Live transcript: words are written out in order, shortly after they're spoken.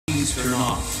turn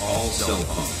off all cell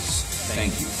phones.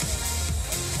 Thank you.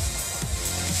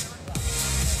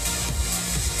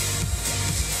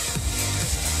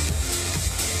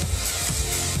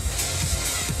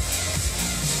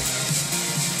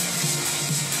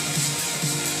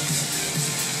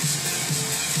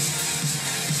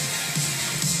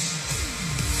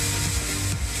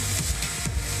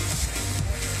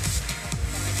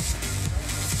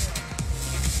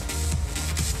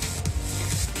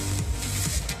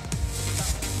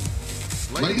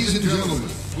 Ladies and gentlemen,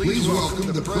 please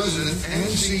welcome the President and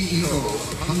CEO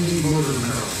of Hyundai Motor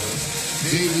America,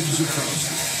 David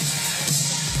Zukowski.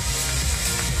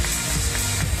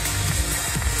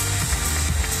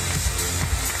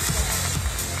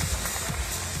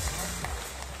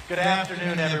 Good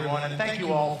afternoon, everyone, and thank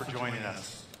you all for joining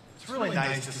us. It's really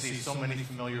nice to see so many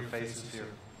familiar faces here.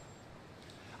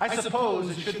 I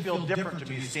suppose it should feel different to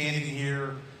be standing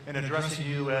here and addressing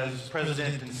you as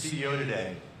President and CEO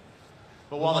today.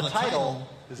 But while the title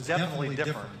is definitely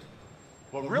different,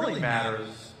 what really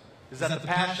matters is that the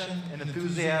passion and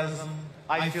enthusiasm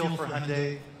I feel for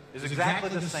Hyundai is exactly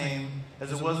the same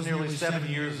as it was nearly 7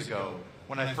 years ago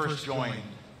when I first joined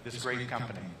this great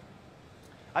company.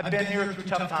 I've been here through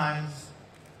tough times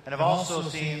and have also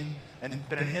seen and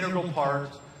been an integral part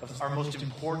of our most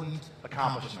important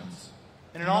accomplishments.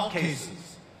 And in all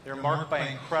cases, they're marked by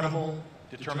incredible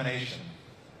determination,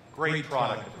 great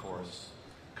product, of course,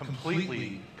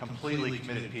 completely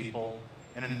committed people,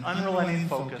 and an unrelenting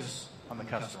focus on the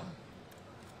customer.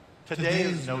 Today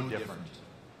is no different,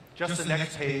 just the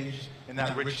next page in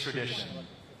that rich tradition.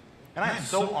 And I am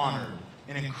so honored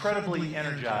and incredibly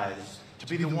energized to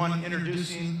be the one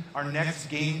introducing our next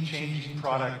game-changing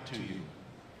product to you.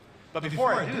 But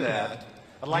before I do that,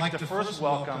 I'd like to first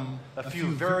welcome a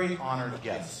few very honored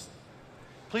guests.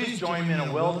 Please join me in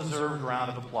a well-deserved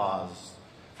round of applause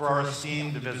for our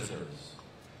esteemed visitors.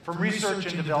 From Research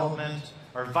and Development,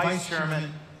 our Vice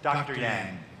Chairman, Dr.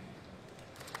 Yang.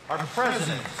 Our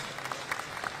President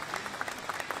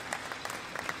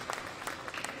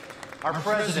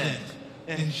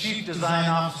and Chief Design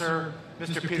Officer,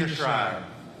 Mr. Peter Schreier.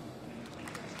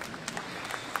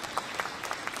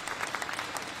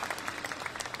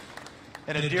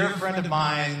 And a dear friend of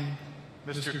mine,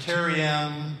 Mr. Terry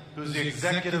M., who's the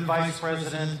Executive Vice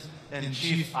President and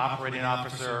Chief Operating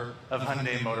Officer of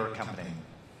Hyundai Motor Company.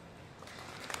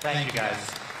 Thank you, guys.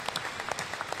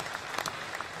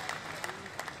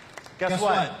 Guess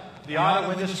what? The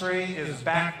auto industry is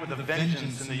back with a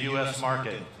vengeance in the U.S.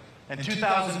 market. And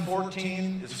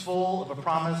 2014 is full of a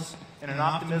promise and an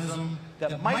optimism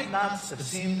that might not have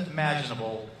seemed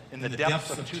imaginable in the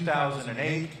depths of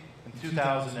 2008 and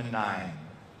 2009.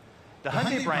 The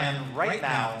Hyundai brand right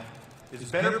now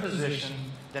is better positioned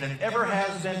than it ever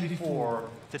has been before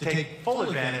to take full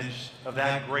advantage of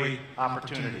that great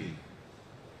opportunity.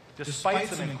 Despite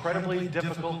some incredibly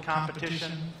difficult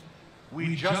competition,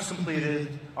 we just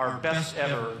completed our best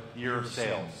ever year of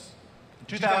sales. In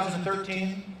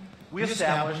 2013, we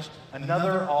established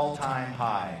another all-time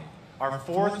high, our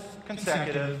fourth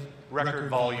consecutive record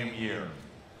volume year.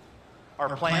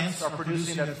 Our plants are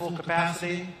producing at full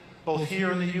capacity, both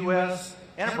here in the U.S.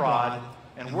 and abroad,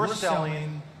 and we're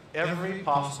selling every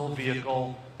possible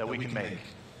vehicle that we can make.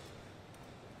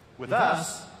 With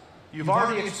us, you've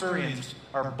already experienced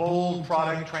our bold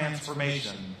product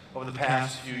transformation over the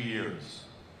past few years.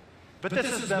 But this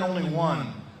has been only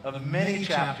one of many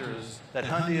chapters that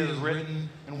Hyundai has written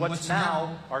in what's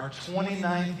now our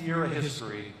 29th year of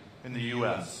history in the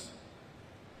U.S.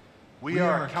 We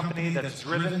are a company that's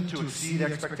driven to exceed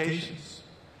expectations.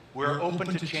 We're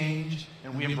open to change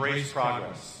and we embrace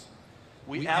progress.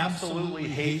 We absolutely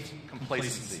hate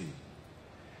complacency.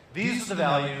 These are the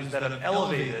values that have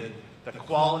elevated the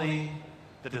quality,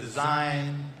 the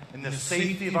design, and the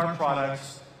safety of our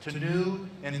products to new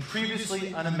and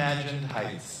previously unimagined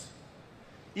heights.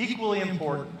 Equally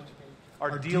important,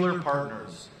 our dealer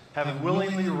partners have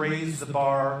willingly raised the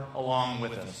bar along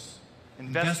with us,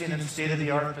 investing in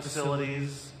state-of-the-art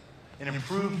facilities, in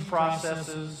improved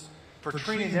processes for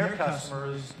treating their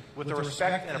customers with the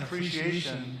respect and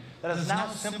appreciation that is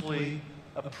now simply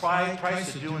a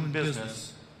price of doing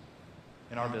business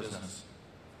in our business.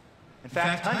 In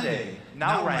fact, Hyundai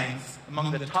now ranks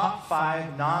among the top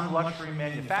 5 non-luxury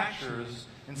manufacturers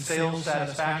in sales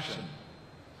satisfaction,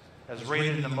 as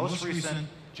rated in the most recent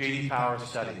J.D. Power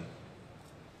study.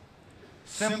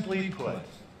 Simply put,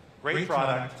 great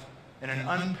product and an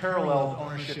unparalleled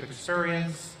ownership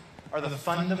experience are the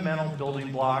fundamental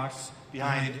building blocks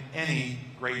behind any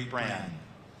great brand.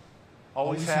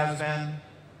 Always has been,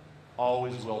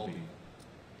 always will be.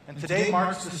 and today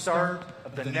marks the start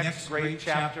of the next great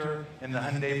chapter in the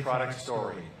Hyundai product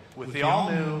story with the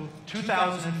all-new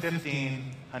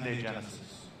 2015 Hyundai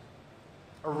Genesis.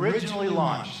 Originally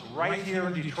launched right here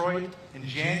in Detroit in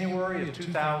January of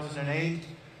 2008,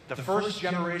 the first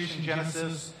generation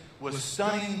Genesis was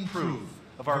stunning proof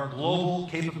of our global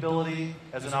capability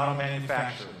as an auto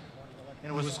manufacturer,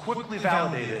 and was quickly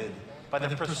validated by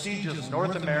the prestigious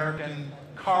North American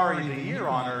Car of the Year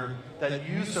honor that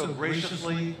you so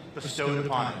graciously bestowed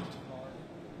upon it.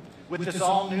 With this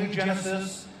all-new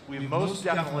Genesis, we've most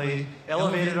definitely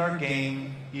elevated our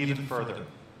game even further.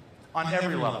 On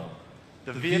every level,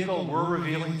 the vehicle we're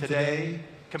revealing today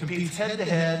competes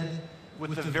head-to-head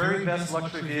with the very best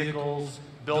luxury vehicles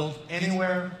built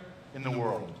anywhere in the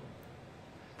world.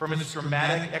 From its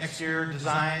dramatic exterior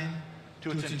design to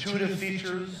its intuitive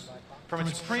features, from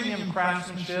its premium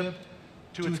craftsmanship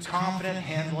to its confident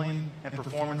handling and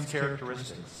performance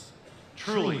characteristics.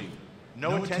 Truly,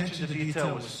 no attention to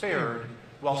detail was spared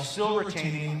while still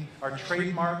retaining our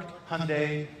trademark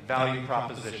Hyundai value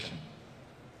proposition.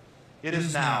 It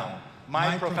is now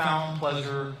my profound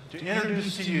pleasure to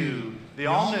introduce to you the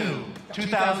all-new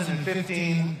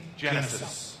 2015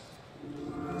 Genesis.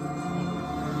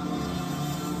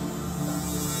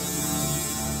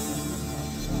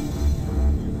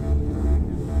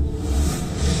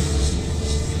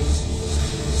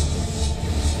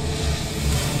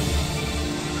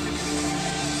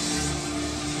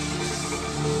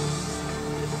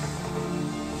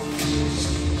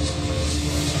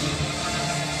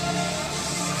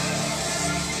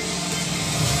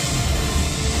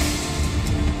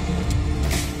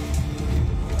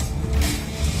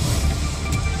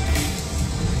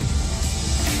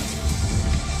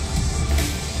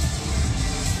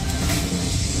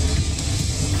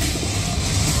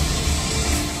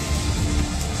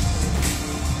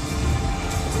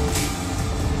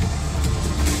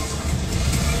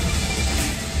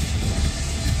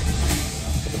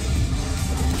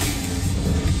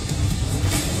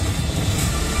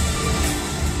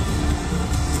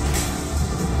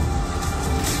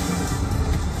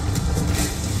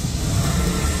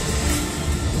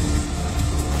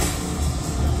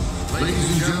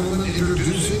 Ladies and gentlemen,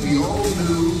 introducing the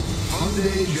all-new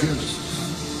Hyundai Genesis.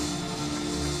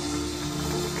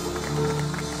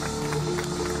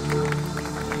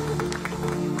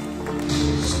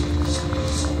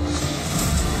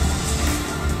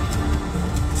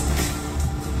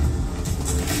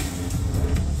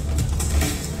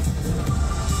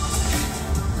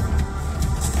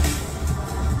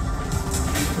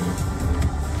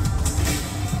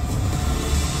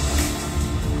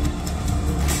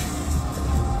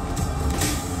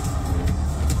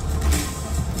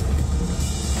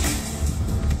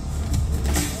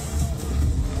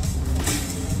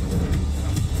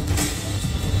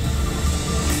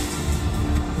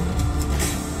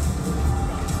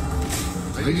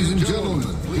 Ladies and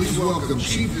gentlemen, please welcome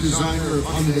Chief Designer of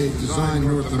Hyundai Design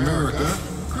North America,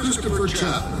 Christopher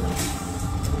Chapman.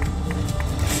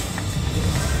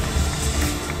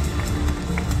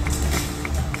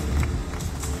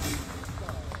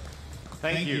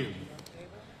 Thank you.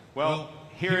 Well,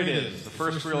 here it is, the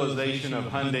first realization of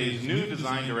Hyundai's new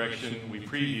design direction we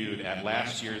previewed at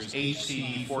last year's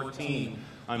HCD 14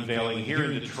 unveiling here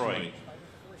in Detroit.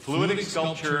 Fluidic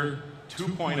Sculpture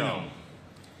 2.0.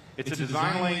 It's a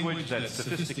design language that's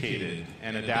sophisticated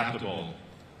and adaptable,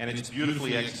 and it's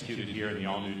beautifully executed here in the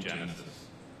all-new Genesis.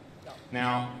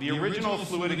 Now, the original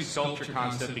fluidic sculpture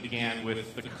concept began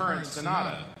with the current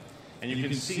Sonata, and you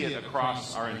can see it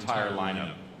across our entire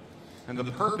lineup. And the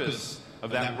purpose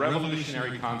of that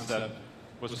revolutionary concept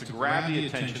was to grab the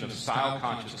attention of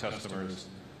style-conscious customers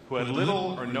who had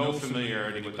little or no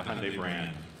familiarity with the Hyundai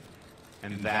brand.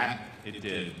 And that it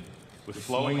did. With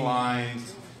flowing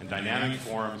lines and dynamic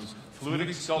forms,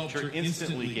 fluidic sculpture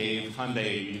instantly gave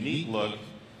Hyundai a unique look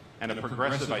and a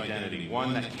progressive identity,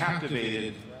 one that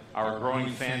captivated our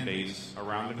growing fan base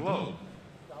around the globe.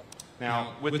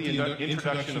 Now, with the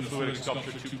introduction of Fluidic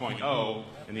Sculpture 2.0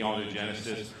 in the all-new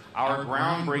Genesis, our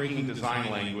groundbreaking design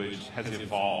language has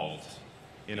evolved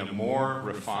in a more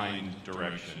refined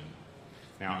direction.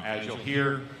 Now, as you'll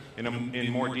hear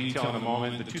in more detail in a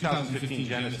moment, the 2015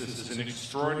 Genesis is an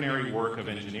extraordinary work of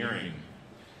engineering.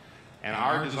 And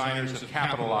our designers have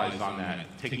capitalized on that,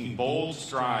 taking bold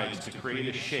strides to create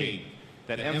a shape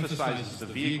that emphasizes the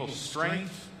vehicle's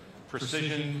strength,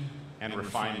 precision, and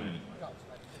refinement.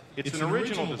 It's an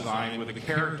original design with a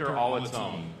character all its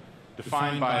own,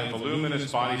 defined by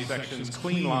voluminous body sections,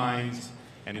 clean lines,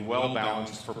 and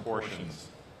well-balanced proportions.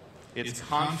 It's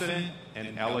confident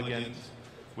and elegant,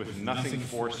 with nothing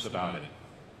forced about it.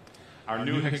 Our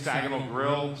new hexagonal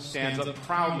grille stands up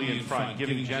proudly in front,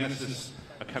 giving Genesis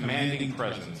a commanding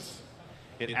presence.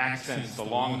 It accents the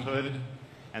long hood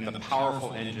and the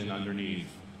powerful engine underneath.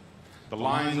 The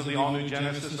lines of the all-new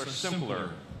Genesis are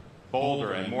simpler,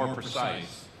 bolder, and more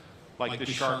precise, like the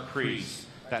sharp crease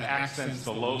that accents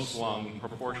the low-slung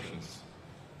proportions.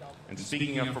 And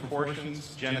speaking of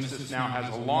proportions, Genesis now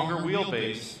has a longer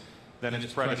wheelbase than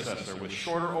its predecessor, with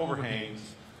shorter overhangs,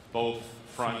 both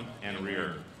front and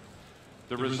rear.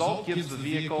 The result gives the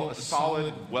vehicle a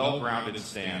solid, well-grounded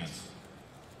stance.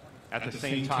 At the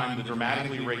same time, the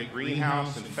dramatically raised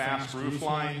greenhouse and fast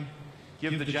roofline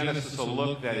give the Genesis a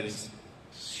look that is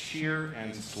sheer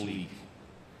and sleek.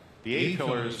 The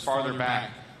A-pillar is farther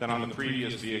back than on the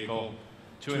previous vehicle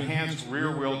to enhance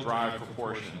rear-wheel drive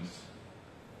proportions.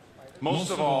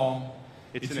 Most of all,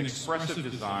 it's an expressive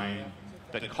design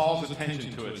that calls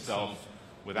attention to itself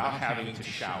without having to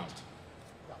shout.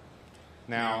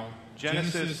 Now,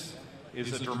 Genesis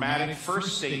is a dramatic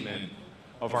first statement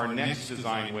of our next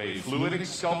design wave. Fluidic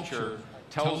sculpture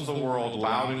tells the world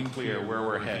loud and clear where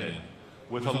we're headed,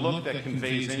 with a look that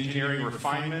conveys engineering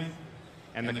refinement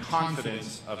and the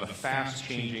confidence of a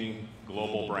fast-changing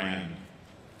global brand.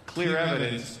 Clear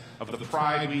evidence of the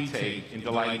pride we take in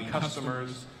delighting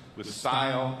customers with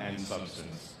style and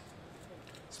substance.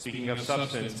 Speaking of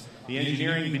substance, the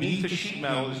engineering beneath the sheet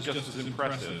metal is just as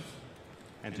impressive.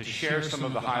 And to share some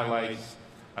of the highlights,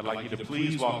 I'd like you to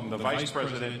please welcome the Vice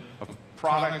President of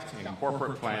Product and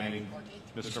Corporate Planning,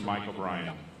 Mr. Mike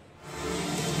O'Brien.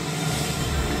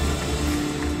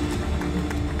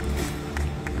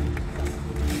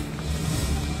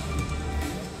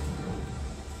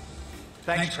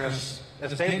 Thanks, Chris.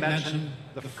 As Dave mentioned,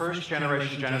 the first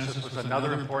generation Genesis was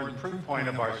another important proof point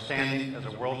of our standing as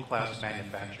a world-class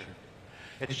manufacturer.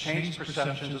 It's changed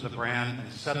perceptions of the brand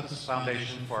and set the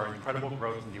foundation for our incredible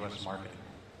growth in the U.S. market.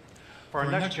 For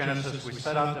our next Genesis, we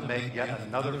set out to make yet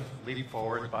another leap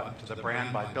forward to the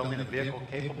brand by building a vehicle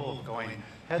capable of going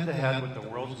head-to-head with the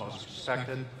world's most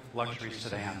respected luxury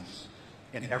sedans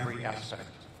in every aspect.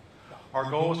 Our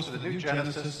goal was for the new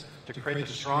Genesis to create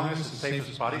the strongest and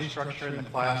safest body structure in the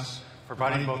class,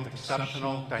 providing both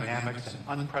exceptional dynamics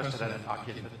and unprecedented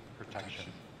occupant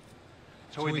protection.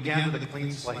 So we began with a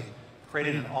clean slate,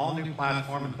 creating an all-new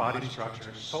platform and body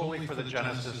structure solely for the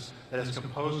Genesis that is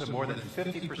composed of more than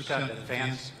 50%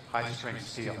 advanced high-strength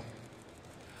steel.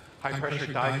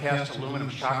 High-pressure die-cast aluminum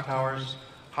shock towers,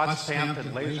 hot-stamped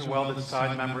and laser-welded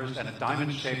side members, and a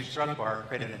diamond-shaped strut bar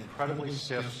create an incredibly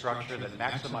stiff structure that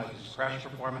maximizes crash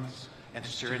performance and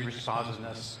steering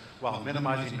responsiveness while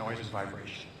minimizing noise and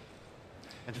vibration.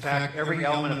 In fact, every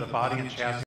element of the body and chassis